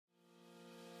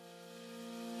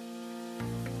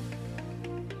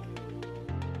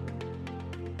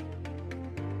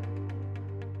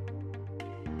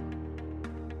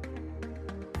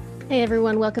Hey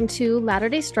everyone, welcome to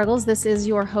Latter-day Struggles. This is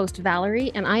your host, Valerie,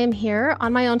 and I am here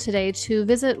on my own today to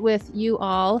visit with you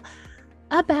all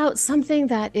about something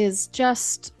that is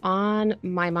just on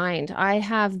my mind. Let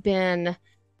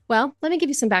me give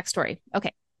you some backstory.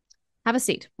 Okay, have a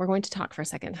seat. We're going to talk for a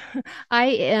second. I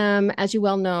am, as you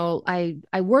well know,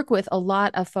 I work with a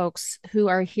lot of folks who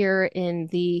are here in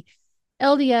the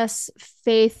LDS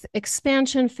faith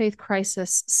expansion, faith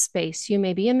crisis space. You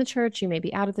may be in the church, you may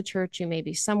be out of the church, you may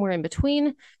be somewhere in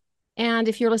between. And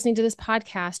if you're listening to this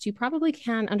podcast, you probably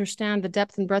can understand the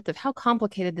depth and breadth of how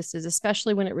complicated this is,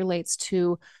 especially when it relates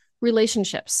to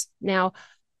relationships. Now,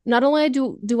 not only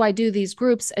do I do these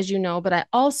groups, as you know, but I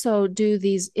also do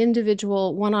these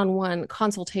individual one-on-one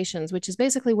consultations, which is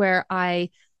basically where I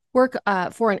work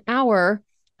for an hour,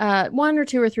 one or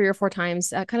two or three or four times.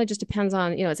 Kind of just depends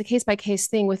on, it's a case by case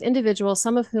thing with individuals,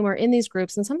 some of whom are in these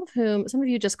groups, and some of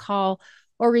you just call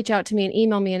or reach out to me and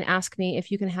email me and ask me if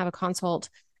you can have a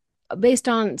consult based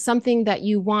on something that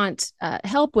you want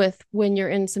help with when you're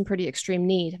in some pretty extreme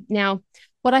need. Now,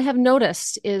 what I have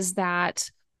noticed is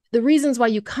that the reasons why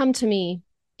you come to me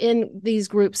in these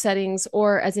group settings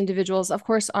or as individuals, of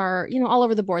course, are, all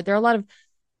over the board. There are a lot of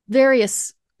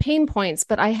various pain points,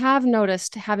 but I have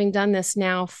noticed, having done this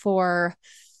now for,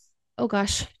 oh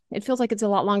gosh, it feels like it's a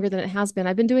lot longer than it has been.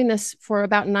 I've been doing this for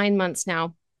about 9 months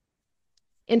now,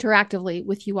 interactively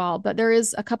with you all, but there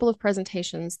is a couple of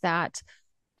presentations that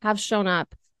have shown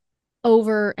up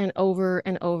over and over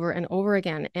and over and over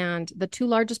again. And the two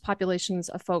largest populations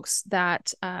of folks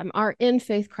that are in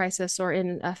faith crisis or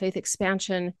in a faith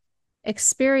expansion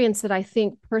experience that I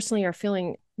think personally are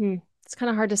feeling, it's kind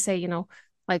of hard to say,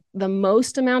 like the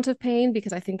most amount of pain,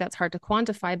 because I think that's hard to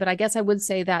quantify. But I guess I would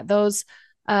say that those,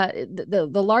 the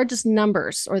largest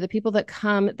numbers, or the people that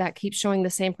come that keep showing the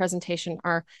same presentation,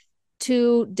 are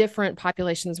two different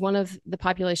populations. One of the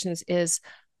populations is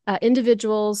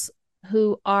individuals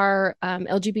who are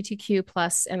LGBTQ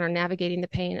plus and are navigating the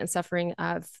pain and suffering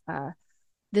of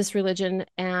this religion,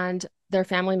 and their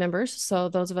family members. So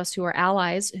those of us who are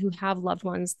allies who have loved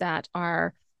ones that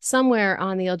are somewhere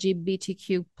on the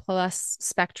LGBTQ plus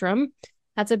spectrum.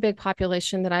 That's a big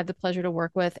population that I have the pleasure to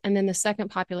work with. And then the second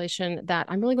population that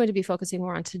I'm really going to be focusing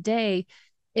more on today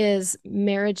is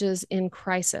marriages in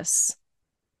crisis,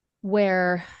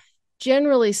 where,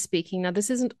 generally speaking, now this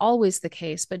isn't always the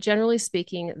case, but generally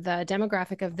speaking, the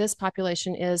demographic of this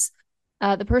population is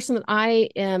the person that I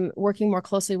am working more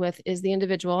closely with is the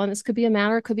individual, and this could be a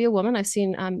man or it could be a woman. I've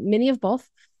seen many of both.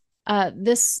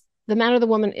 The man or the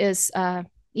woman is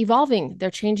evolving,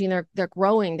 they're changing, they're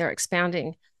growing, they're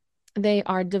expanding, they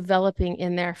are developing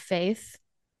in their faith,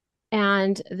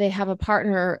 and they have a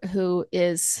partner who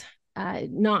is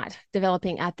not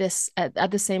developing at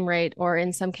the same rate, or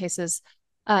in some cases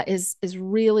is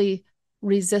really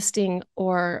resisting,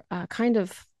 or kind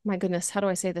of, my goodness, how do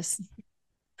I say this?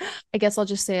 I guess I'll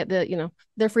just say it,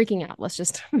 they're freaking out. Let's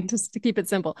just to keep it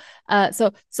simple.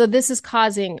 So this is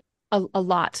causing a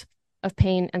lot of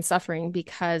pain and suffering,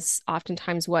 because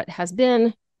oftentimes what has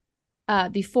been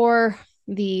before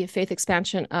the faith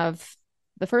expansion of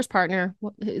the first partner,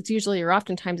 it's usually, or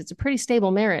oftentimes, it's a pretty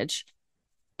stable marriage.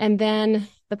 And then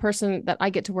the person that I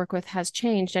get to work with has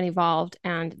changed and evolved,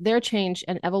 and their change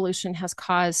and evolution has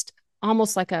caused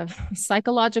almost like a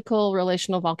psychological,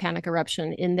 relational volcanic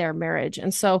eruption in their marriage.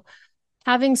 And so,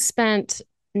 having spent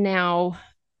now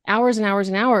hours and hours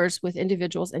and hours with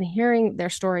individuals and hearing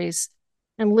their stories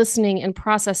and listening and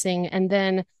processing, and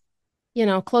then,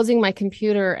 closing my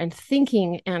computer and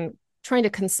thinking and trying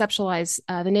to conceptualize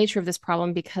the nature of this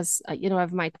problem, because,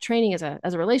 of my training as a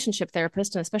relationship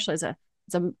therapist, and especially as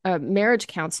a marriage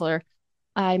counselor,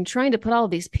 I'm trying to put all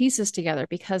of these pieces together,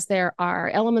 because there are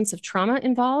elements of trauma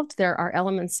involved. There are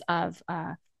elements of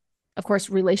course,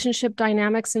 relationship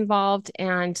dynamics involved.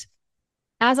 And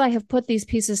as I have put these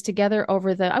pieces together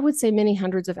over I would say, many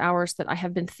hundreds of hours that I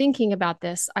have been thinking about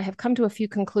this, I have come to a few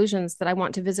conclusions that I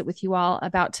want to visit with you all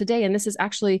about today. And this is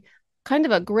actually kind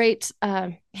of a great,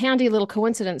 handy little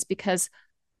coincidence, because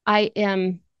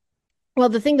the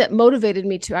thing that motivated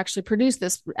me to actually produce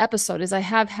this episode is I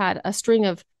have had a string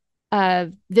of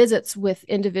visits with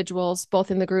individuals,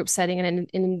 both in the group setting and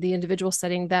in the individual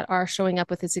setting, that are showing up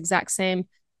with this exact same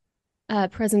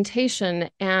presentation.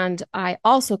 And I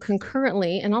also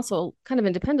concurrently, and also kind of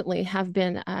independently, have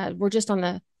been, we're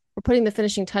putting the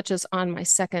finishing touches on my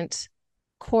second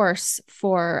course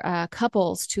for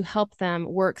couples, to help them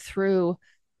work through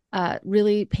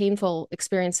really painful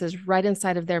experiences right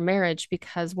inside of their marriage,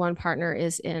 because one partner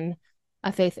is in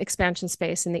a faith expansion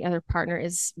space and the other partner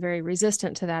is very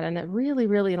resistant to that, and they're really,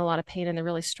 really in a lot of pain, and they're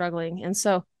really struggling. And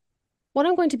so what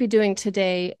I'm going to be doing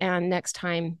today and next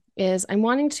time is I'm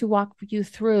wanting to walk you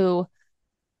through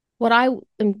what I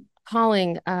am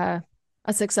calling a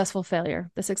successful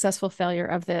failure, the successful failure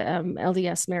of the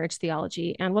LDS marriage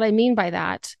theology. And what I mean by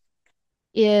that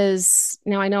is,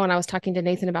 now I know when I was talking to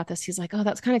Nathan about this, he's like, oh,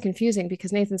 that's kind of confusing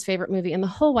because Nathan's favorite movie in the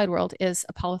whole wide world is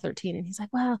Apollo 13. And he's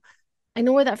like, well, I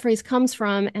know where that phrase comes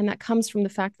from. And that comes from the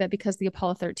fact that because the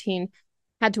Apollo 13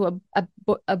 had to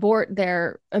abort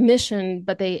their mission,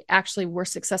 but they actually were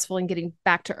successful in getting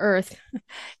back to Earth.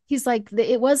 He's like,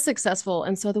 it was successful.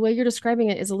 And so the way you're describing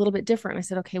it is a little bit different. I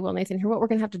said, okay, well, Nathan, here, what we're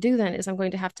going to have to do then is I'm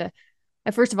going to have to, I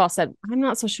first of all said, I'm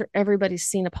not so sure everybody's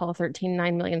seen Apollo 13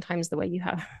 9 million times the way you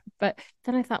have. But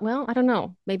then I thought, well, I don't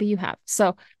know, maybe you have.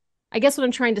 So I guess what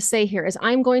I'm trying to say here is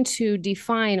I'm going to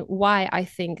define why I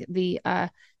think the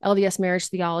LDS marriage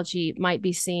theology might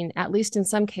be seen, at least in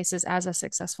some cases, as a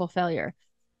successful failure,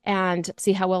 and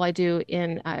see how well I do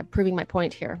in proving my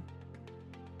point here.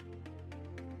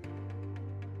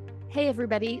 Hey,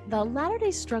 everybody. The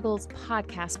Latter-day Struggles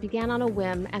podcast began on a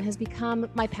whim and has become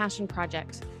my passion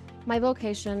project, my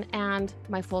vocation, and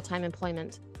my full-time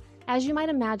employment. As you might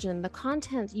imagine, the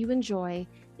content you enjoy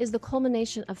is the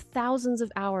culmination of thousands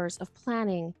of hours of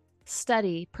planning,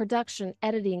 study, production,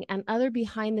 editing, and other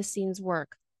behind-the-scenes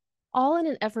work, all in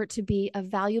an effort to be a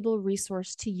valuable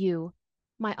resource to you,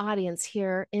 my audience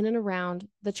here in and around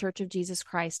the Church of Jesus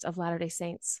Christ of Latter-day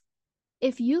Saints.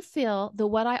 If you feel that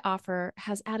what I offer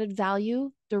has added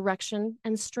value, direction,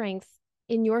 and strength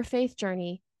in your faith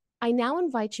journey, I now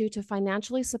invite you to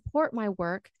financially support my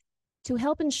work to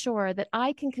help ensure that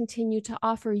I can continue to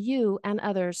offer you and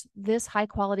others this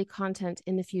high-quality content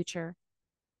in the future.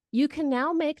 You can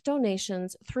now make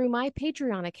donations through my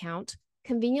Patreon account,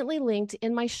 conveniently linked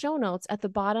in my show notes at the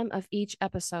bottom of each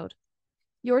episode.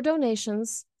 Your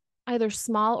donations, either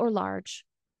small or large,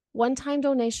 one-time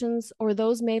donations or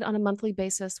those made on a monthly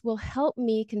basis, will help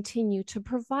me continue to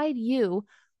provide you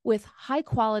with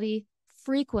high-quality,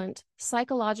 frequent,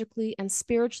 psychologically and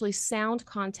spiritually sound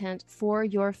content for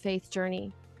your faith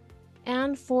journey.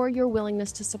 And for your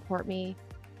willingness to support me,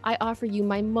 I offer you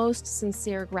my most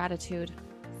sincere gratitude.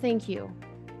 Thank you.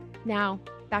 Now,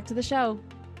 back to the show.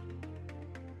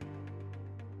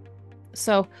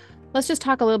 So let's just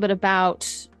talk a little bit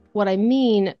about what I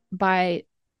mean by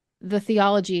the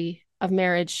theology of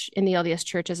marriage in the LDS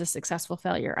Church as a successful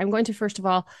failure. I'm going to, first of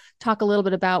all, talk a little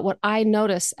bit about what I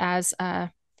notice as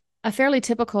a fairly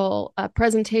typical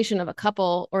presentation of a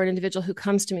couple or an individual who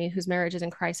comes to me whose marriage is in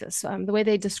crisis. The way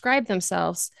they describe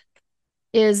themselves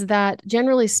is that,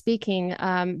 generally speaking,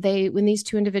 when these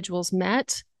two individuals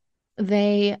met,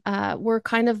 they were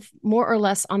kind of more or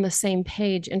less on the same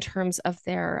page in terms of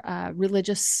their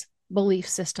religious belief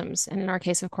systems. And in our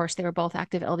case, of course, they were both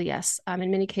active LDS.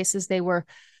 In many cases, they were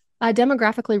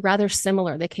demographically rather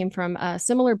similar. They came from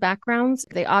similar backgrounds.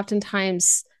 They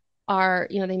oftentimes are,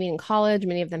 they meet in college.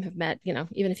 Many of them have met, even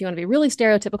if you want to be really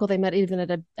stereotypical, they met even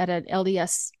at an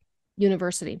LDS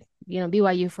university,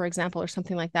 BYU, for example, or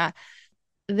something like that.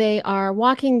 They are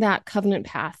walking that covenant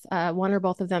path. One or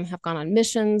both of them have gone on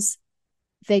missions.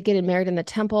 They get married in the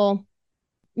temple.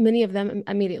 Many of them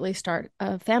immediately start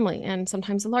a family, and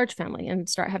sometimes a large family, and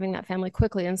start having that family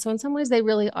quickly. And so in some ways, they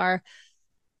really are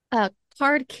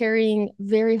card-carrying,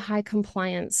 very high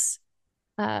compliance,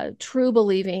 true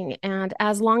believing. And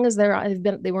as long as they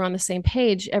were on the same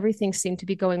page, everything seemed to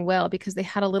be going well because they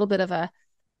had a little bit of a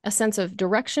sense of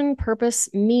direction, purpose,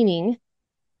 meaning,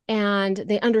 and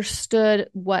they understood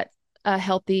what a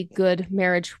healthy, good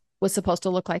marriage was supposed to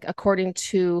look like according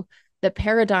to the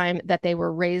paradigm that they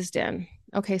were raised in.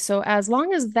 Okay, so as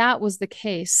long as that was the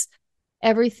case,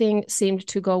 everything seemed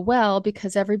to go well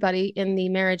because everybody in the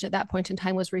marriage at that point in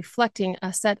time was reflecting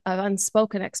a set of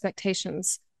unspoken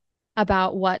expectations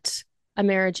about what a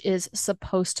marriage is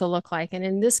supposed to look like. And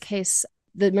in this case,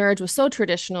 the marriage was so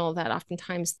traditional that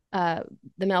oftentimes the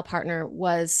male partner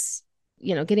was,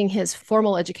 getting his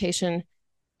formal education.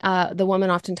 The woman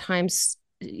oftentimes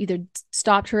either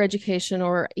stopped her education,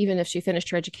 or even if she finished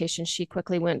her education, she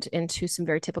quickly went into some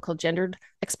very typical gendered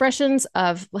expressions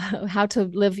of how to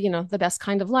live, the best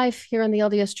kind of life here in the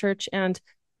LDS Church, and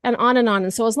on and on.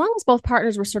 And so as long as both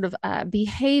partners were sort of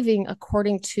behaving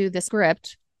according to the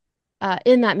script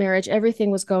in that marriage, everything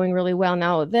was going really well.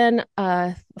 Now, then,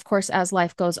 of course, as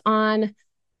life goes on,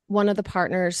 one of the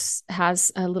partners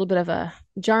has a little bit of a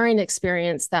jarring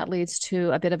experience that leads to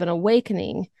a bit of an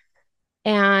awakening,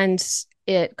 and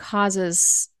it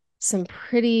causes some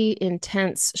pretty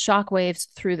intense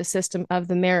shockwaves through the system of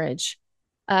the marriage.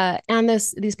 And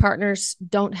these partners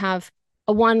don't have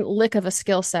a one lick of a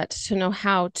skill set to know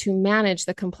how to manage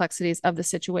the complexities of the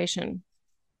situation.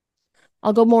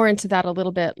 I'll go more into that a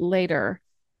little bit later.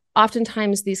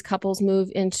 Oftentimes, these couples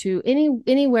move into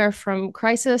anywhere from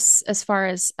crisis as far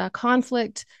as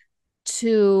conflict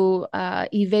to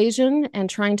evasion and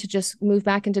trying to just move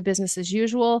back into business as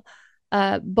usual.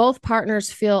 Both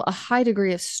partners feel a high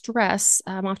degree of stress.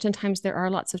 Oftentimes, there are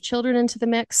lots of children into the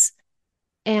mix,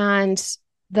 and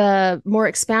the more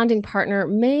expanding partner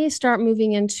may start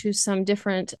moving into some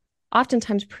different,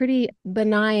 oftentimes pretty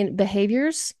benign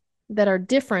behaviors that are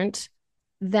different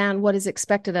than what is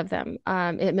expected of them.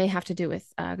 It may have to do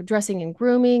with dressing and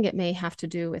grooming. It may have to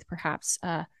do with perhaps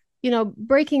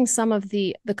breaking some of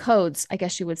the codes, I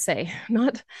guess you would say,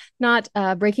 not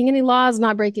breaking any laws,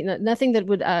 not breaking nothing that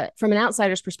would, from an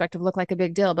outsider's perspective, look like a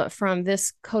big deal. But from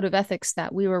this code of ethics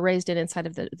that we were raised in inside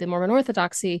of the Mormon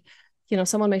Orthodoxy,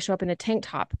 someone may show up in a tank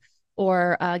top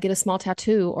or get a small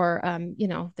tattoo, or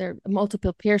their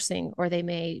multiple piercing, or they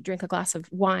may drink a glass of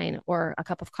wine or a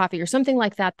cup of coffee or something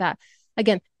like that. That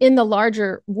again, in the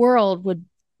larger world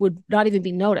would not even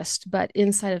be noticed, but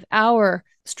inside of our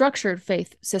structured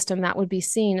faith system, that would be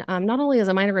seen not only as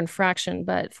a minor infraction,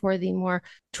 but for the more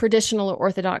traditional or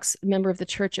orthodox member of the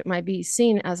church, it might be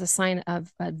seen as a sign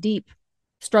of a deep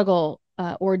struggle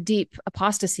or deep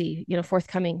apostasy,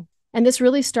 forthcoming. And this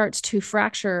really starts to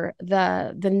fracture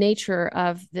the nature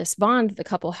of this bond the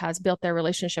couple has built their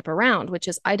relationship around, which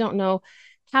is, I don't know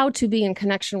how to be in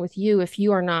connection with you if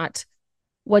you are not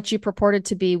what you purported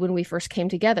to be when we first came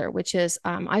together, which is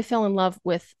I fell in love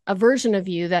with a version of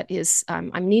you that is,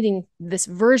 I'm needing this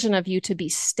version of you to be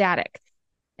static.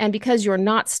 And because you're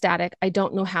not static, I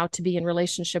don't know how to be in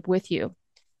relationship with you.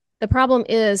 The problem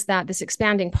is that this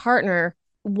expanding partner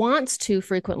wants to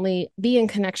frequently be in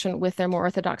connection with their more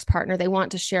orthodox partner. They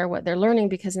want to share what they're learning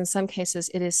because in some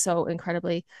cases it is so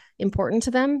incredibly important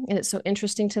to them, and it's so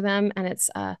interesting to them, and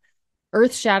it's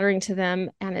earth-shattering to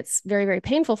them, and it's very, very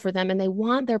painful for them, and they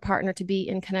want their partner to be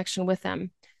in connection with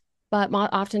them. But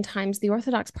oftentimes the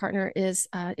orthodox partner is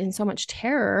in so much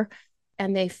terror,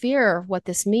 and they fear what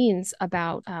this means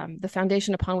about the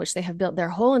foundation upon which they have built their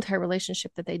whole entire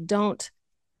relationship, that they don't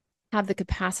have the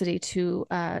capacity to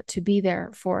be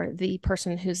there for the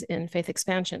person who's in faith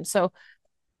expansion. So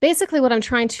basically what I'm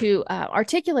trying to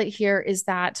articulate here is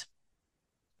that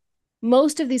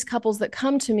most of these couples that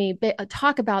come to me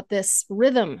talk about this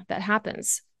rhythm that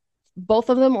happens. Both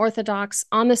of them Orthodox,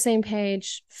 on the same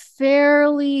page,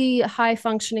 fairly high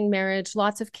functioning marriage,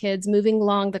 lots of kids, moving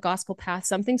along the gospel path.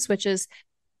 Something switches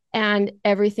and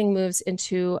everything moves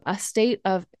into a state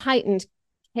of heightened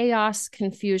chaos,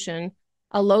 confusion,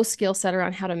 a low skill set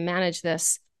around how to manage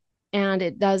this. And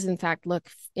it does, in fact, look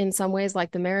in some ways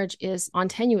like the marriage is on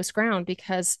tenuous ground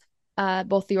because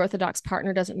both the Orthodox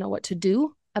partner doesn't know what to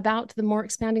do about the more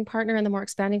expanding partner, and the more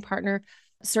expanding partner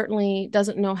certainly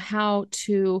doesn't know how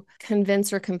to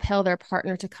convince or compel their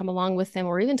partner to come along with them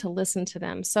or even to listen to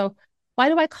them. So why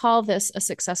do I call this a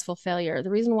successful failure? The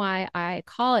reason why I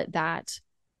call it that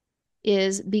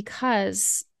is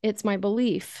because it's my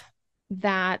belief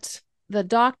that the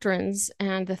doctrines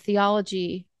and the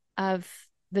theology of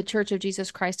the Church of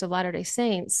Jesus Christ of Latter-day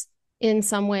Saints in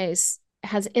some ways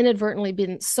has inadvertently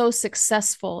been so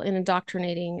successful in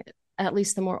indoctrinating at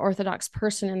least the more orthodox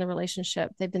person in the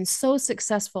relationship. They've been so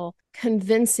successful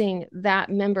convincing that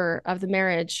member of the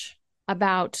marriage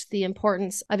about the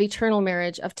importance of eternal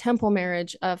marriage, of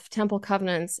temple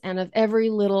covenants, and of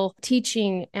every little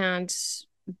teaching and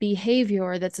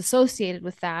behavior that's associated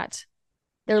with that.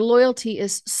 Their loyalty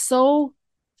is so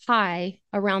high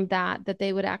around that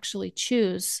they would actually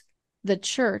choose the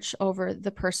church over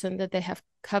the person that they have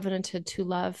covenanted to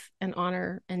love and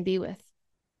honor and be with.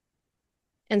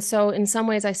 And so in some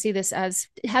ways, I see this as,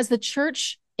 has the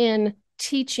church in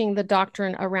teaching the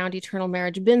doctrine around eternal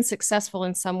marriage been successful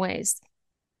in some ways?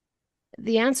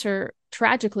 The answer,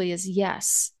 tragically, is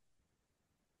yes.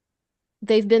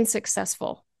 They've been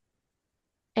successful.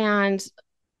 And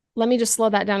let me just slow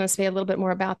that down and say a little bit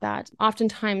more about that.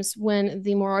 Oftentimes, when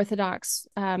the more orthodox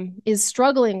is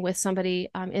struggling with somebody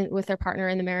with their partner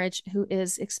in the marriage who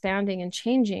is expanding and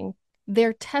changing,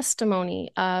 their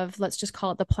testimony of, let's just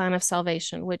call it the plan of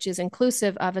salvation, which is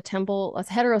inclusive of a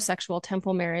heterosexual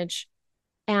temple marriage,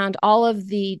 and all of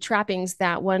the trappings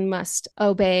that one must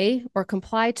obey or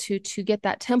comply to get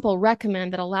that temple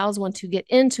recommend that allows one to get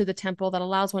into the temple, that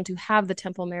allows one to have the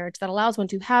temple marriage, that allows one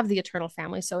to have the eternal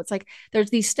family. So it's like there's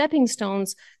these stepping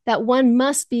stones that one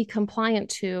must be compliant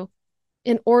to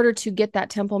in order to get that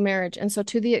temple marriage. And so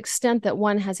to the extent that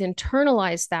one has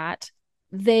internalized that,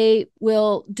 they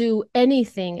will do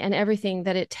anything and everything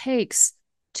that it takes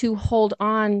to hold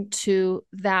on to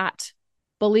that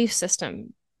belief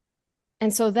system.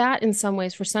 And so that, in some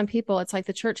ways, for some people, it's like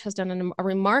the church has done a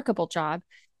remarkable job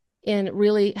in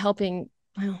really helping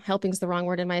well, helping is the wrong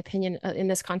word in my opinion in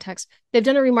this context. They've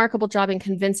done a remarkable job in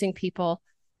convincing people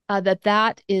that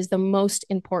that is the most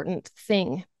important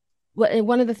thing.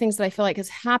 One of the things that I feel like has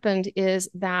happened is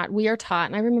that we are taught,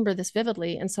 and I remember this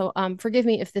vividly. And so forgive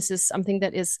me if this is something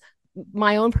that is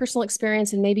my own personal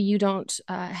experience, and maybe you don't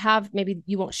maybe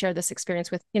you won't share this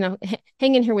experience with,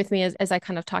 hang in here with me as I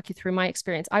kind of talk you through my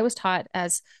experience. I was taught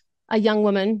as a young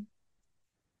woman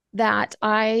that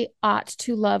I ought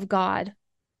to love God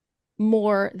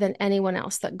more than anyone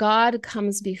else, that God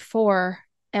comes before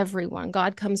everyone.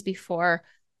 God comes before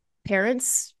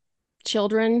parents,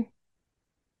 children,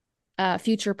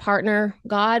 future partner.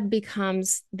 God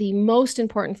becomes the most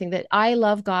important thing, that I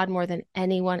love God more than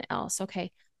anyone else.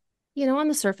 Okay. On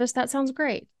the surface, that sounds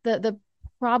great. The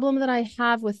problem that I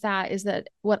have with that is that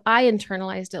what I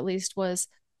internalized at least was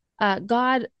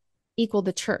God equaled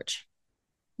the church,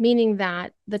 meaning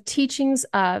that the teachings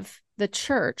of the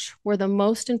church were the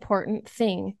most important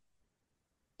thing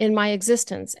in my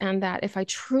existence. And that if I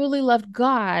truly loved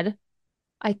God,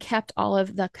 I kept all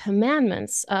of the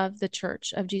commandments of the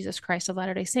Church of Jesus Christ of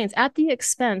Latter-day Saints at the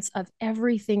expense of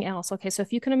everything else. Okay, so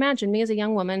if you can imagine me as a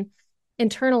young woman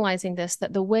internalizing this,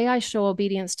 that the way I show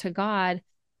obedience to God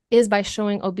is by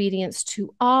showing obedience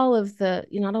to all of the,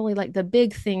 not only like the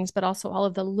big things, but also all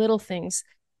of the little things.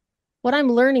 What I'm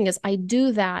learning is I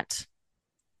do that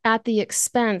at the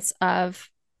expense of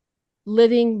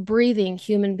living, breathing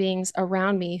human beings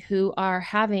around me who are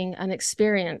having an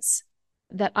experience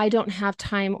that I don't have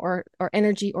time or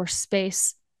energy or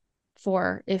space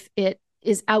for, if it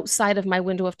is outside of my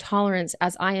window of tolerance,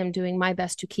 as I am doing my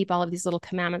best to keep all of these little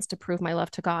commandments to prove my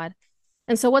love to God.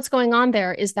 And so what's going on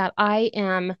there is that I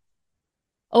am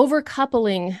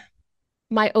overcoupling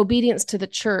my obedience to the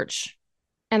church,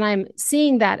 and I'm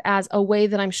seeing that as a way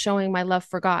that I'm showing my love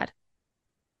for God.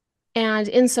 And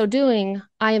in so doing,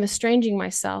 I am estranging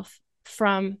myself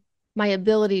from my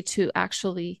ability to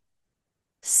actually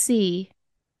see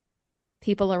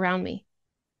people around me.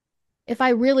 If I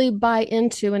really buy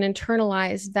into and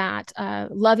internalize that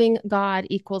loving God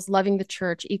equals loving the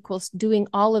church, equals doing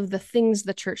all of the things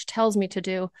the church tells me to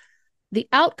do, the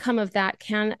outcome of that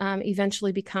can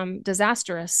eventually become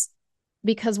disastrous,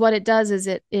 because what it does is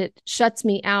it shuts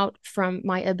me out from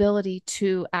my ability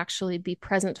to actually be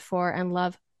present for and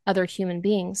love other human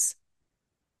beings.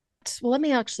 Well, I'm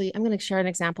going to share an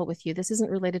example with you. This isn't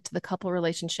related to the couple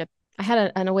relationship. I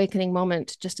had an awakening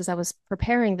moment just as I was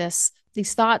preparing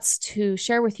these thoughts to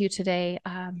share with you today.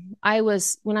 When I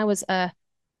was a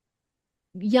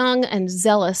young and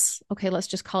zealous, okay, let's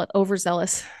just call it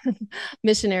overzealous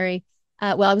missionary.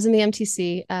 I was in the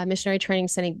MTC, Missionary Training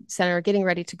Center, getting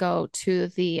ready to go to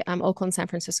the Oakland, San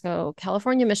Francisco,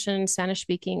 California mission, Spanish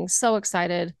speaking, so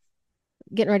excited,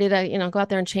 getting ready to, go out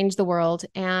there and change the world.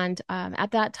 And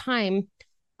at that time,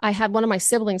 I had one of my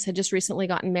siblings had just recently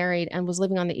gotten married and was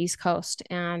living on the East Coast.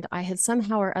 And I had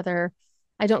somehow or other,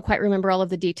 I don't quite remember all of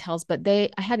the details, but I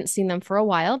hadn't seen them for a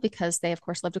while because they, of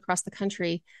course, lived across the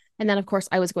country. And then, of course,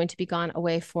 I was going to be gone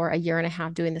away for a year and a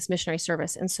half doing this missionary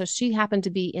service. And so she happened to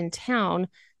be in town,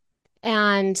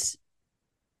 and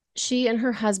she and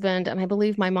her husband, and I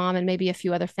believe my mom and maybe a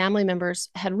few other family members,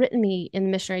 had written me in the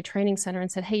Missionary Training Center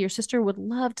and said, "Hey, your sister would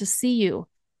love to see you.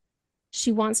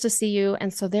 She wants to see you."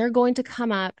 And so they're going to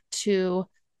come up to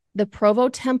the Provo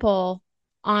Temple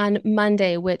on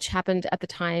Monday, which happened at the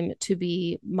time to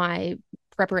be my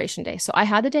preparation day. So I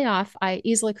had the day off. I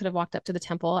easily could have walked up to the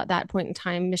temple. At that point in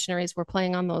time, missionaries were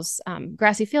playing on those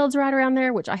grassy fields right around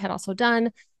there, which I had also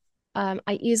done.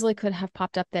 I easily could have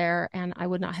popped up there and I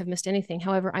would not have missed anything.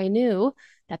 However, I knew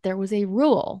that there was a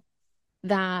rule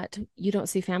that you don't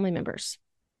see family members.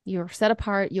 You're set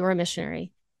apart. You're a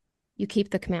missionary. You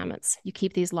keep the commandments. You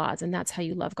keep these laws, and that's how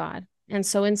you love God. And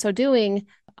so in so doing,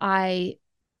 I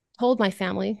told my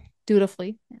family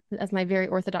dutifully, as my very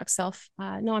Orthodox self,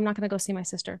 no, I'm not going to go see my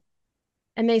sister.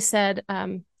 And they said,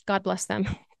 God bless them.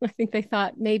 I think they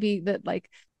thought maybe that like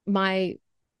my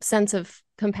sense of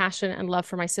compassion and love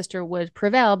for my sister would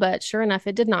prevail, but sure enough,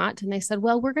 it did not. And they said,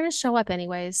 well, we're going to show up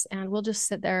anyways, and we'll just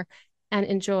sit there and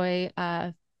enjoy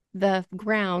the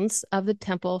grounds of the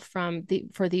temple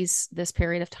for this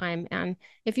period of time. And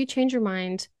if you change your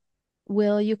mind,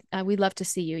 we'd love to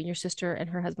see you. Your sister and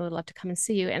her husband would love to come and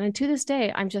see you. And to this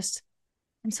day, I'm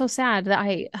so sad that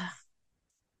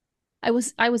I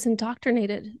was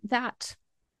indoctrinated that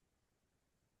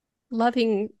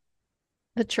loving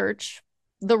the church,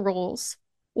 the rules,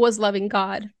 was loving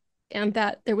God, and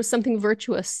that there was something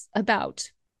virtuous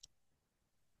about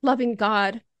loving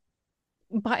God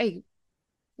by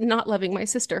not loving my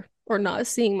sister or not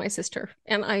seeing my sister.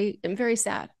 And I am very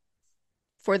sad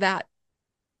for that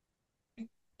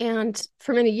And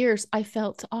for many years, I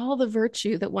felt all the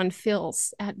virtue that one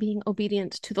feels at being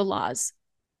obedient to the laws,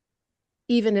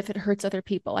 even if it hurts other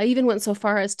people. I even went so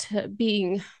far as to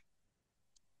being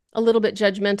a little bit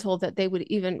judgmental that they would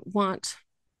even want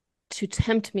to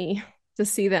tempt me to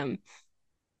see them.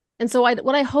 And so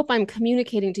what I hope I'm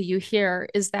communicating to you here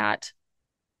is that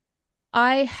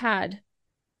I had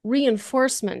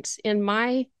reinforcement in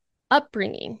my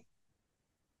upbringing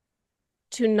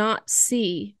to not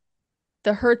see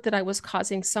the hurt that I was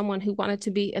causing someone who wanted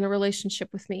to be in a relationship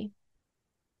with me.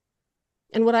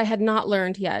 And what I had not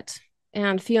learned yet,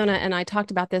 and Fiona and I talked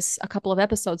about this a couple of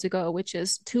episodes ago, which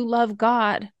is to love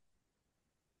God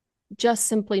just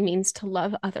simply means to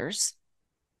love others.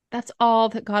 That's all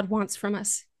that God wants from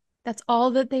us. That's all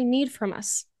that they need from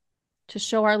us. To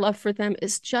show our love for them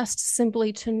is just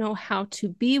simply to know how to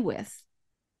be with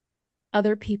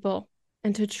other people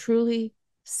and to truly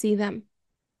see them.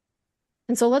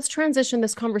 And so let's transition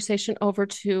this conversation over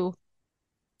to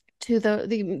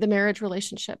the marriage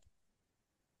relationship.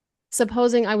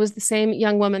 Supposing I was the same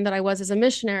young woman that I was as a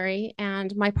missionary,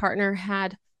 and my partner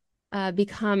had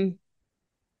become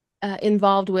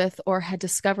involved with or had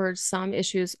discovered some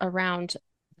issues around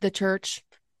the church,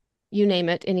 you name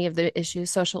it, any of the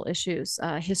issues, social issues,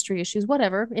 history issues,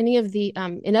 whatever, any of the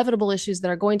inevitable issues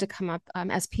that are going to come up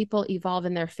as people evolve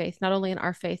in their faith, not only in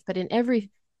our faith, but in every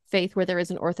faith where there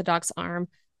is an orthodox arm.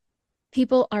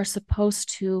 People are supposed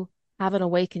to have an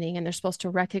awakening, and they're supposed to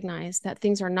recognize that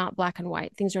things are not black and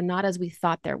white. Things are not as we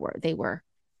thought they were.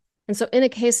 And so in a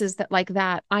cases that like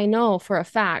that, I know for a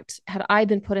fact, had I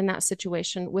been put in that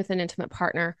situation with an intimate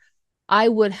partner, I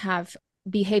would have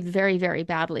behaved very, very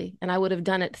badly. And I would have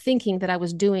done it thinking that I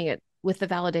was doing it with the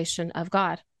validation of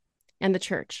God and the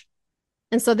church.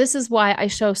 And so this is why I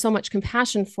show so much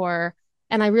compassion for,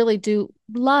 and I really do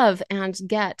love and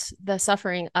get the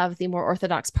suffering of the more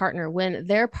orthodox partner when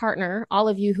their partner, all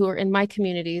of you who are in my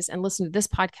communities and listen to this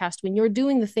podcast, when you're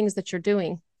doing the things that you're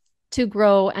doing to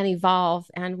grow and evolve,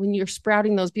 and when you're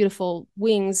sprouting those beautiful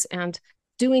wings and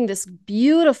doing this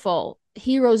beautiful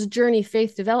hero's journey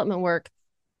faith development work,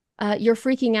 you're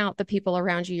freaking out the people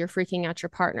around you. You're freaking out your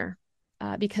partner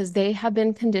because they have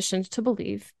been conditioned to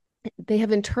believe. They have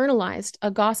internalized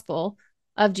a gospel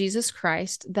of Jesus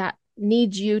Christ that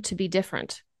needs you to be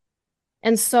different.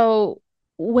 And so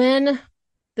when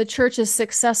the church is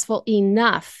successful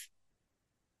enough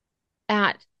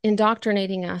at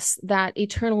indoctrinating us that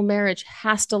eternal marriage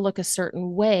has to look a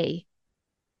certain way,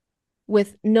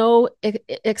 with no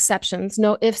exceptions,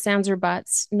 no ifs, ands, or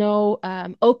buts, no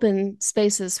open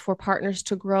spaces for partners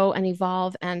to grow and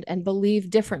evolve and believe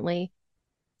differently,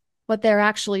 what they're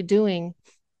actually doing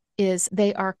is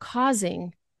they are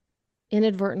causing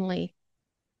inadvertently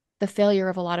the failure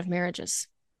of a lot of marriages.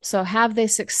 So have they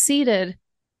succeeded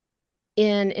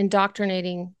in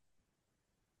indoctrinating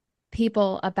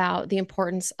people about the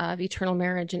importance of eternal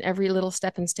marriage and every little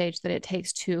step and stage that it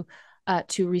takes to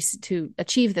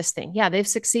achieve this thing? Yeah, they've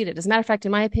succeeded. As a matter of fact,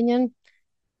 in my opinion,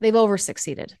 they've over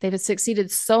succeeded. They've succeeded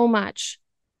so much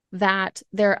that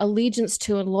their allegiance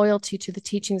to and loyalty to the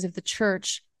teachings of the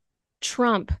church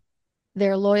trump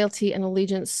their loyalty and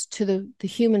allegiance to the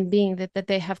human being that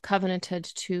they have covenanted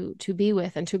to be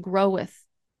with and to grow with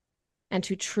and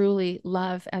to truly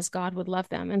love as God would love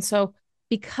them. And so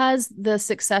because the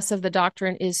success of the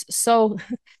doctrine is so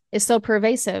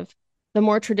pervasive, the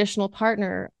more traditional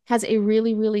partner has a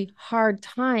really, really hard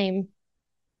time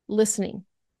listening.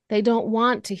 They don't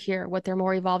want to hear what their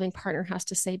more evolving partner has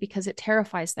to say because it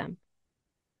terrifies them.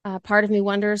 Part of me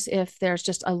wonders if there's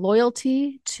just a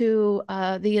loyalty to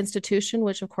the institution,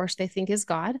 which of course they think is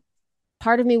God.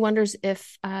 Part of me wonders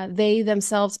if they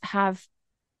themselves have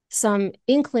some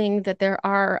inkling that there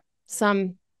are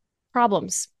some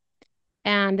problems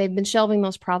and they've been shelving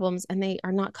those problems and they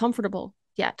are not comfortable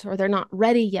yet, or they're not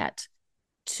ready yet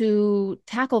to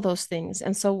tackle those things.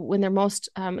 And so when their most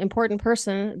important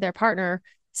person, their partner,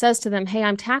 says to them, hey,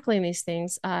 I'm tackling these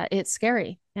things, it's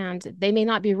scary and they may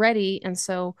not be ready. And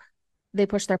so they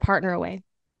push their partner away.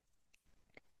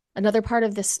 Another part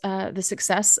of this, the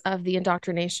success of the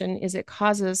indoctrination is it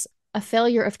causes a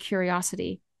failure of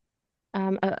curiosity,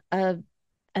 and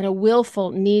a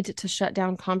willful need to shut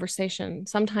down conversation.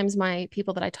 Sometimes my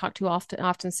people that I talk to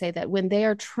often say that when they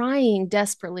are trying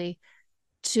desperately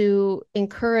to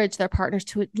encourage their partners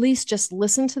to at least just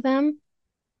listen to them,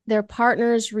 their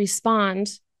partners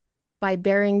respond by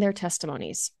bearing their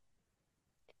testimonies.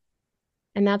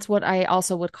 And that's what I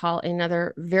also would call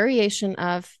another variation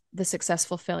of the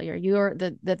successful failure.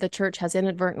 The church has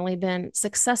inadvertently been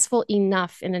successful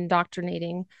enough in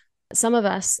indoctrinating some of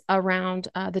us around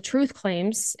the truth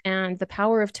claims and the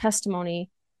power of testimony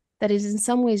that is in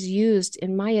some ways used,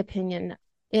 in my opinion,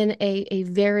 in a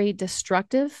very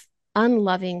destructive,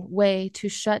 unloving way to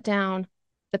shut down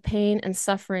the pain and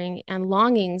suffering and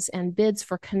longings and bids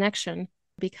for connection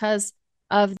because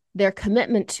of their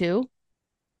commitment to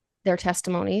their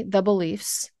testimony, the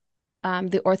beliefs,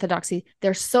 the orthodoxy.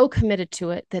 They're so committed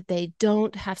to it that they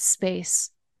don't have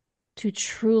space to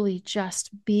truly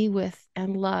just be with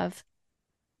and love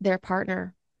their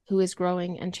partner who is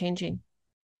growing and changing.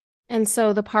 And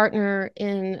so the partner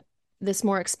in this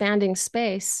more expanding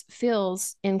space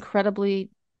feels incredibly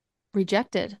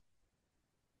rejected.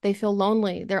 They feel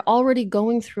lonely. They're already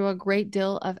going through a great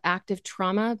deal of active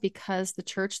trauma because the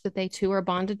church that they too are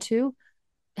bonded to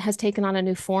has taken on a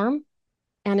new form.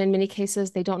 And in many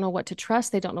cases, they don't know what to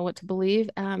trust. They don't know what to believe.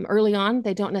 Early on,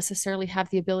 they don't necessarily have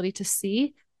the ability to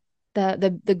see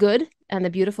the good and the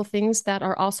beautiful things that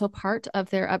are also part of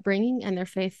their upbringing and their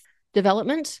faith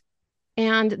development.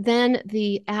 And then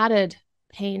the added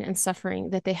pain and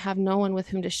suffering that they have no one with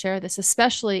whom to share this,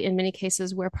 especially in many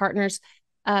cases where partners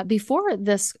before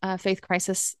this faith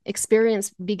crisis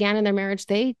experience began in their marriage,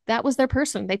 that was their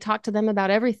person. They talked to them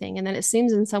about everything. And then it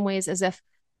seems in some ways as if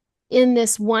in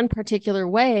this one particular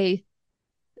way,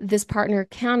 this partner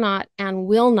cannot and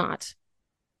will not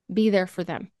be there for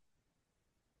them.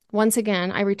 Once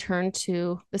again, I return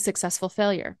to the successful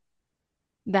failure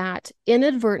that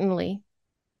inadvertently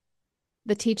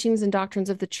the teachings and doctrines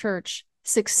of the church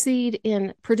succeed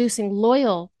in producing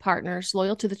loyal partners,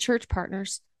 loyal to the church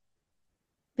partners.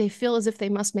 They feel as if they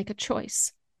must make a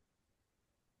choice.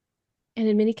 And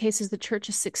in many cases, the church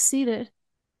has succeeded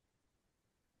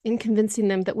in convincing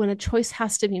them that when a choice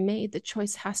has to be made, the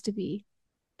choice has to be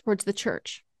towards the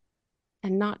church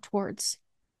and not towards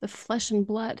the flesh and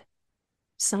blood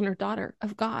son or daughter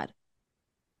of God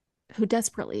who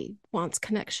desperately wants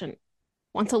connection,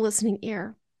 wants a listening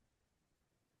ear,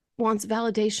 wants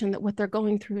validation that what they're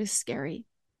going through is scary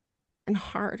and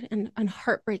hard and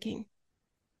heartbreaking.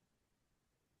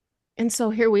 And so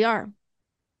here we are.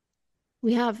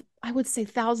 We have, I would say,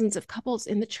 thousands of couples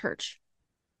in the church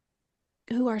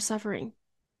who are suffering.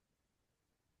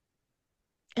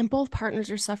 And both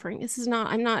partners are suffering. This is not,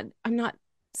 I'm not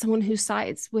someone who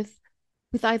sides with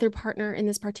either partner in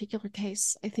this particular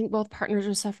case. I think both partners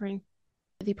are suffering.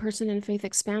 The person in faith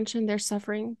expansion, they're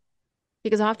suffering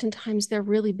because oftentimes they're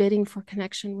really bidding for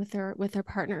connection with their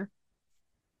partner.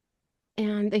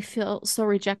 And they feel so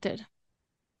rejected.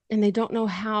 And they don't know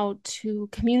how to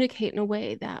communicate in a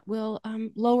way that will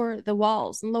lower the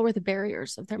walls and lower the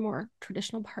barriers of their more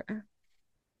traditional partner.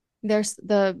 There's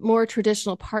the more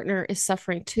traditional partner is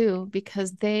suffering too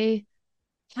because they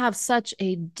have such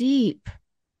a deep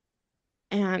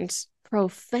and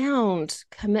profound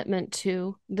commitment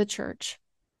to the church,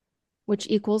 which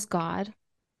equals God,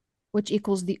 which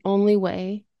equals the only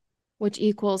way, which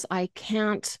equals I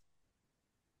can't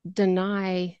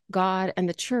deny God and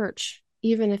the church,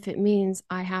 even if it means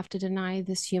I have to deny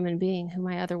this human being whom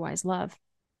I otherwise love.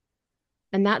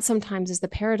 And that sometimes is the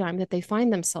paradigm that they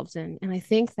find themselves in. And I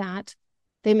think that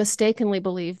they mistakenly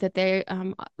believe that they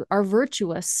are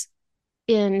virtuous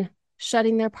in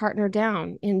shutting their partner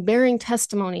down, in bearing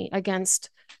testimony against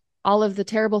all of the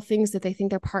terrible things that they think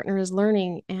their partner is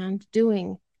learning and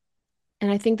doing. And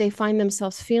I think they find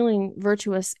themselves feeling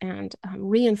virtuous and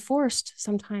reinforced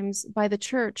sometimes by the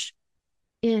church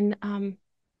in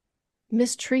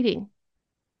mistreating,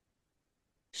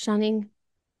 shunning,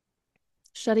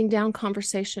 shutting down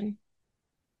conversation,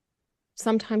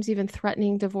 sometimes even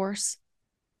threatening divorce.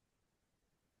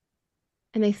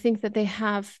 And they think that they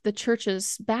have the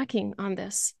church's backing on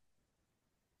this.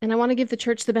 And I want to give the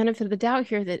church the benefit of the doubt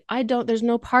here that there's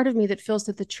no part of me that feels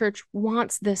that the church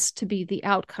wants this to be the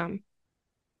outcome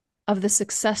of the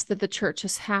success that the church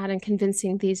has had in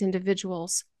convincing these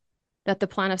individuals that the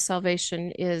plan of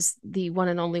salvation is the one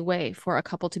and only way for a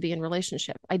couple to be in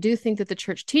relationship. I do think that the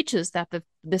church teaches that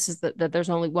that there's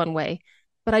only one way,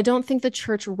 but I don't think the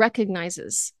church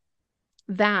recognizes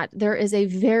that there is a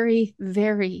very,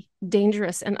 very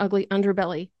dangerous and ugly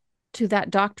underbelly to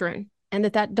that doctrine, and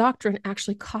that doctrine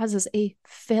actually causes a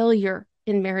failure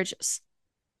in marriages.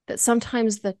 That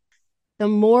sometimes the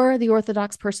more the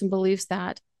Orthodox person believes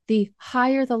that, the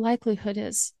higher the likelihood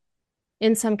is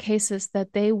in some cases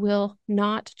that they will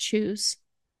not choose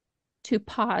to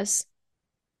pause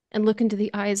and look into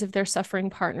the eyes of their suffering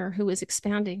partner who is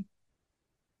expanding.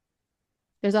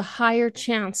 There's a higher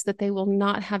chance that they will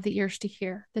not have the ears to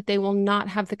hear, that they will not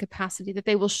have the capacity, that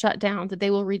they will shut down, that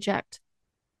they will reject.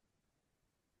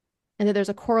 And that there's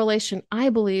a correlation, I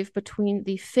believe, between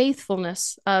the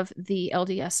faithfulness of the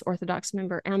LDS Orthodox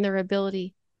member and their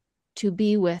ability to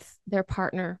be with their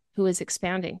partner who is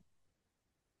expanding.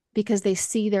 because they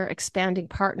see their expanding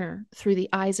partner through the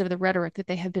eyes of the rhetoric that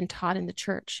they have been taught in the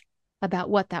church about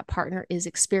what that partner is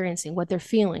experiencing, what they're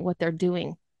feeling, what they're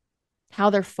doing, how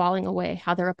they're falling away,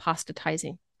 how they're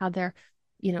apostatizing, how they're,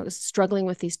 struggling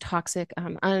with these toxic,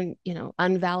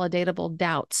 unvalidatable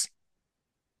doubts.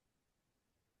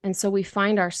 And so we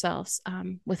find ourselves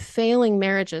with failing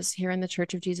marriages here in the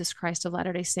Church of Jesus Christ of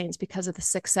Latter-day Saints because of the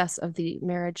success of the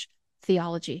marriage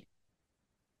theology.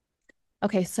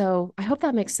 Okay, so I hope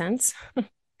that makes sense.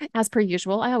 As per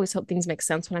usual, I always hope things make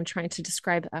sense when I'm trying to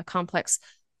describe complex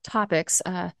topics.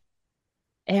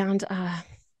 And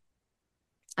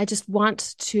I just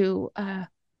want to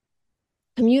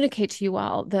communicate to you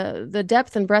all the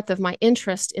depth and breadth of my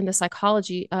interest in the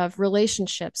psychology of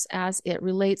relationships as it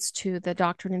relates to the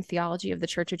doctrine and theology of the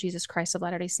Church of Jesus Christ of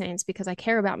Latter-day Saints, because I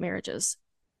care about marriages.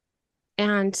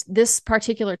 And this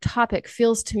particular topic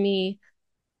feels to me,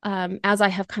 as I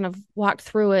have kind of walked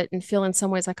through it and feel in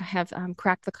some ways like I have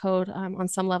cracked the code on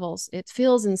some levels, it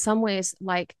feels in some ways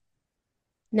like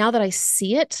now that I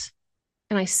see it,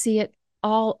 and I see it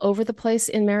all over the place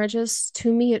in marriages,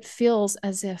 to me, it feels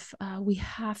as if we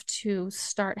have to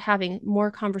start having more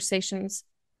conversations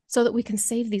so that we can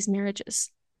save these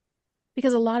marriages.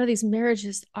 Because a lot of these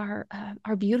marriages are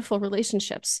beautiful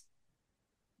relationships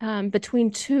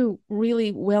between two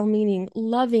really well-meaning,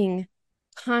 loving,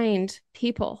 kind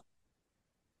people.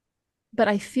 But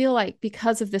I feel like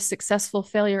because of this successful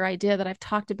failure idea that I've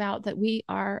talked about, that we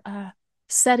are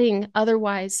setting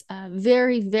otherwise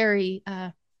very, very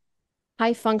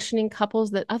high functioning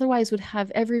couples that otherwise would have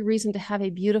every reason to have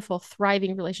a beautiful,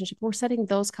 thriving relationship. We're setting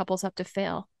those couples up to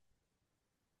fail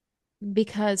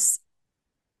because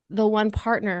the one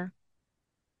partner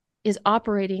is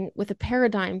operating with a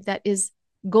paradigm that is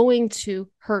going to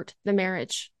hurt the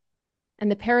marriage.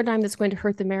 And the paradigm that's going to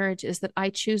hurt the marriage is that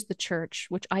I choose the church,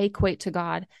 which I equate to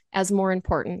God, as more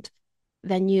important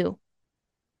than you.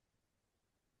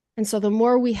 And so the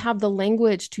more we have the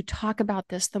language to talk about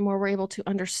this, the more we're able to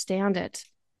understand it,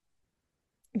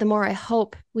 the more I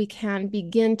hope we can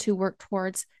begin to work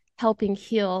towards helping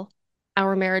heal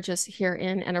our marriages here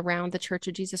in and around the Church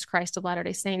of Jesus Christ of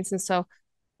Latter-day Saints. And so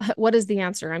what is the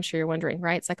answer? I'm sure you're wondering,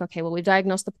 right? It's like, okay, well, we've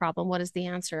diagnosed the problem. What is the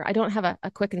answer? I don't have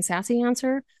a quick and sassy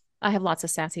answer. I have lots of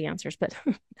sassy answers, but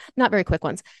not very quick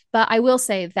ones. But I will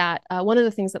say that one of the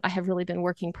things that I have really been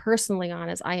working personally on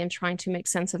is I am trying to make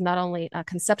sense of not only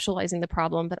conceptualizing the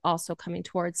problem, but also coming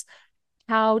towards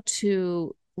how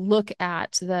to look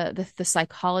at the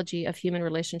psychology of human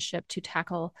relationship to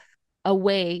tackle a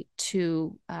way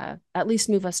to at least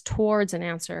move us towards an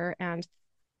answer. And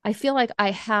I feel like I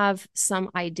have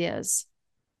some ideas.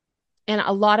 And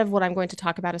a lot of what I'm going to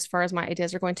talk about as far as my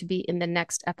ideas are going to be in the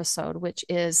next episode, which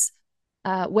is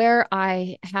where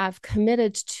I have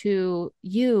committed to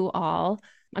you all.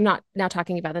 I'm not now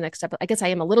talking about the next episode. I guess I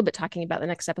am a little bit talking about the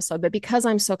next episode, but because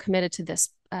I'm so committed to this,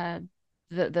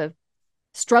 the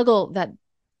struggle that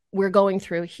we're going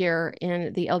through here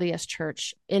in the LDS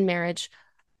church in marriage,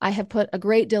 I have put a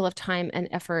great deal of time and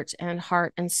effort and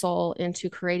heart and soul into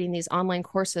creating these online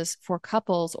courses for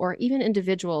couples or even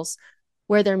individuals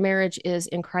where their marriage is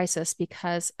in crisis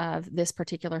because of this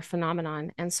particular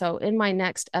phenomenon. And so in my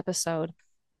next episode,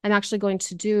 I'm actually going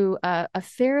to do a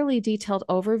fairly detailed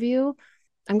overview.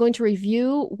 I'm going to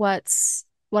review what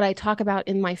I talk about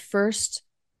in my first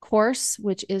course,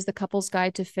 which is the Couple's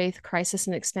Guide to Faith, Crisis,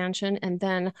 and Expansion. And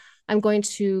then I'm going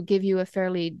to give you a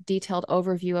fairly detailed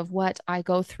overview of what I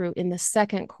go through in the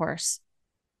second course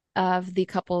of the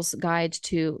Couple's Guide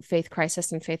to Faith,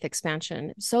 Crisis, and Faith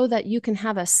Expansion, so that you can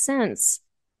have a sense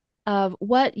of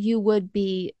what you would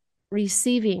be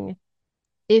receiving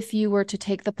if you were to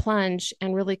take the plunge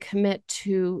and really commit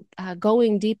to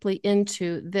going deeply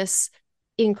into this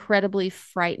incredibly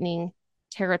frightening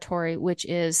territory, which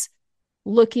is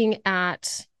looking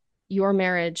at your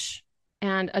marriage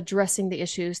and addressing the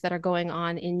issues that are going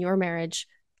on in your marriage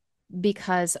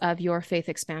because of your faith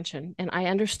expansion. And I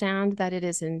understand that it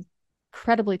is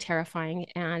incredibly terrifying.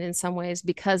 And in some ways,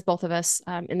 because both of us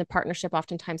in the partnership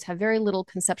oftentimes have very little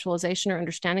conceptualization or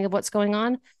understanding of what's going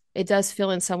on, it does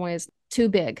feel in some ways too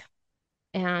big.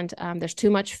 And there's too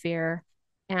much fear.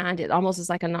 And it almost is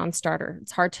like a non-starter.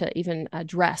 It's hard to even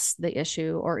address the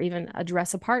issue or even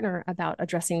address a partner about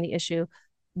addressing the issue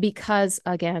because,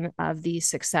 again, of the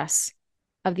success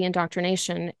of the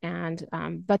indoctrination. And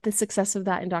but the success of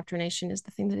that indoctrination is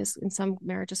the thing that is in some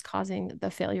marriages causing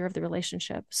the failure of the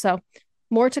relationship. So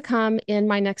more to come in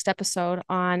my next episode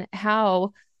on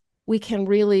how we can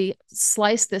really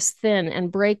slice this thin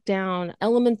and break down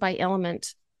element by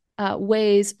element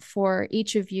ways for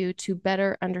each of you to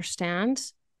better understand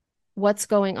what's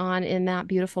going on in that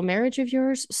beautiful marriage of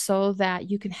yours so that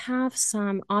you can have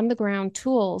some on the ground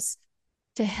tools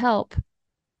to help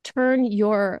turn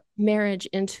your marriage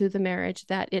into the marriage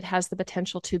that it has the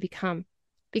potential to become.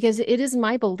 Because it is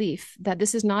my belief that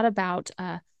this is not about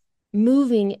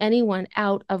moving anyone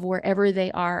out of wherever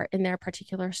they are in their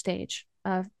particular stage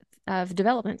of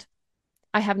development.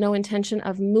 I have no intention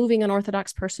of moving an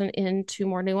Orthodox person into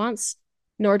more nuance,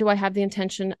 nor do I have the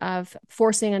intention of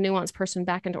forcing a nuanced person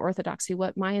back into Orthodoxy.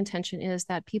 What my intention is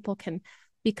that people can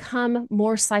become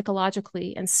more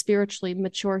psychologically and spiritually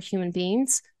mature human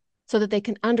beings so that they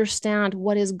can understand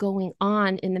what is going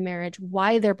on in the marriage,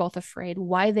 why they're both afraid,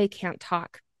 why they can't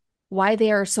talk, why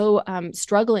they are so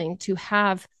struggling to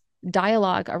have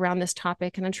dialogue around this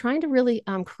topic. And I'm trying to really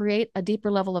create a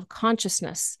deeper level of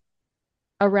consciousness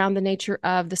around the nature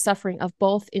of the suffering of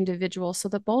both individuals so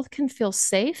that both can feel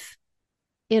safe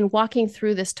in walking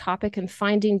through this topic and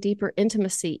finding deeper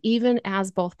intimacy, even as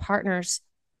both partners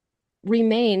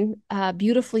remain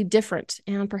beautifully different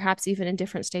and perhaps even in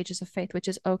different stages of faith, which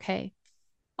is okay.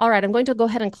 All right, I'm going to go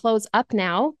ahead and close up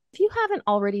now. If you haven't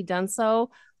already done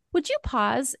so, would you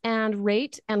pause and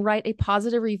rate and write a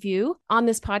positive review on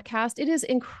this podcast? It is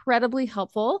incredibly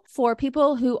helpful for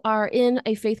people who are in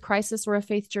a faith crisis or a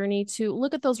faith journey to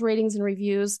look at those ratings and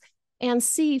reviews and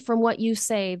see from what you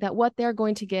say that what they're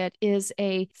going to get is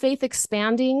a faith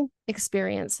expanding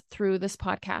experience through this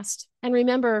podcast. And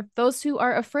remember, those who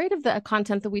are afraid of the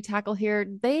content that we tackle here,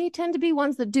 they tend to be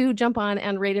ones that do jump on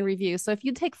and rate and review. So if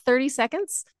you take 30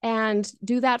 seconds and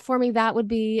do that for me, that would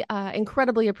be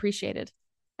incredibly appreciated.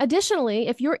 Additionally,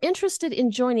 if you're interested in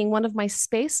joining one of my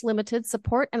space-limited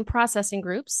support and processing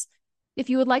groups, if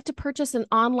you would like to purchase an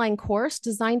online course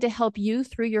designed to help you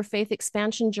through your faith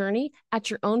expansion journey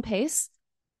at your own pace,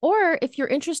 or if you're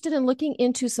interested in looking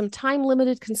into some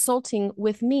time-limited consulting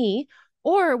with me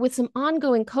or with some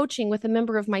ongoing coaching with a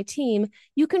member of my team,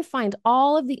 you can find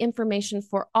all of the information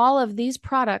for all of these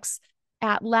products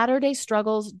at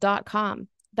latterdaystruggles.com.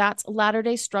 That's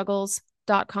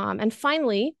latterdaystruggles.com. And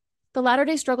finally, the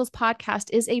Latter-day Struggles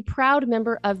podcast is a proud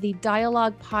member of the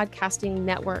Dialogue Podcasting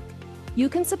Network. You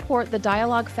can support the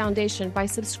Dialogue Foundation by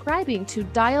subscribing to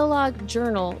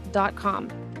dialoguejournal.com.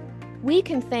 We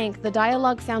can thank the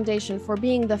Dialogue Foundation for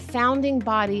being the founding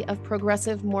body of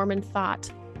progressive Mormon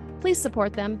thought. Please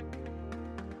support them.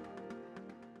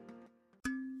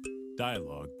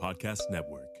 Dialogue Podcast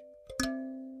Network.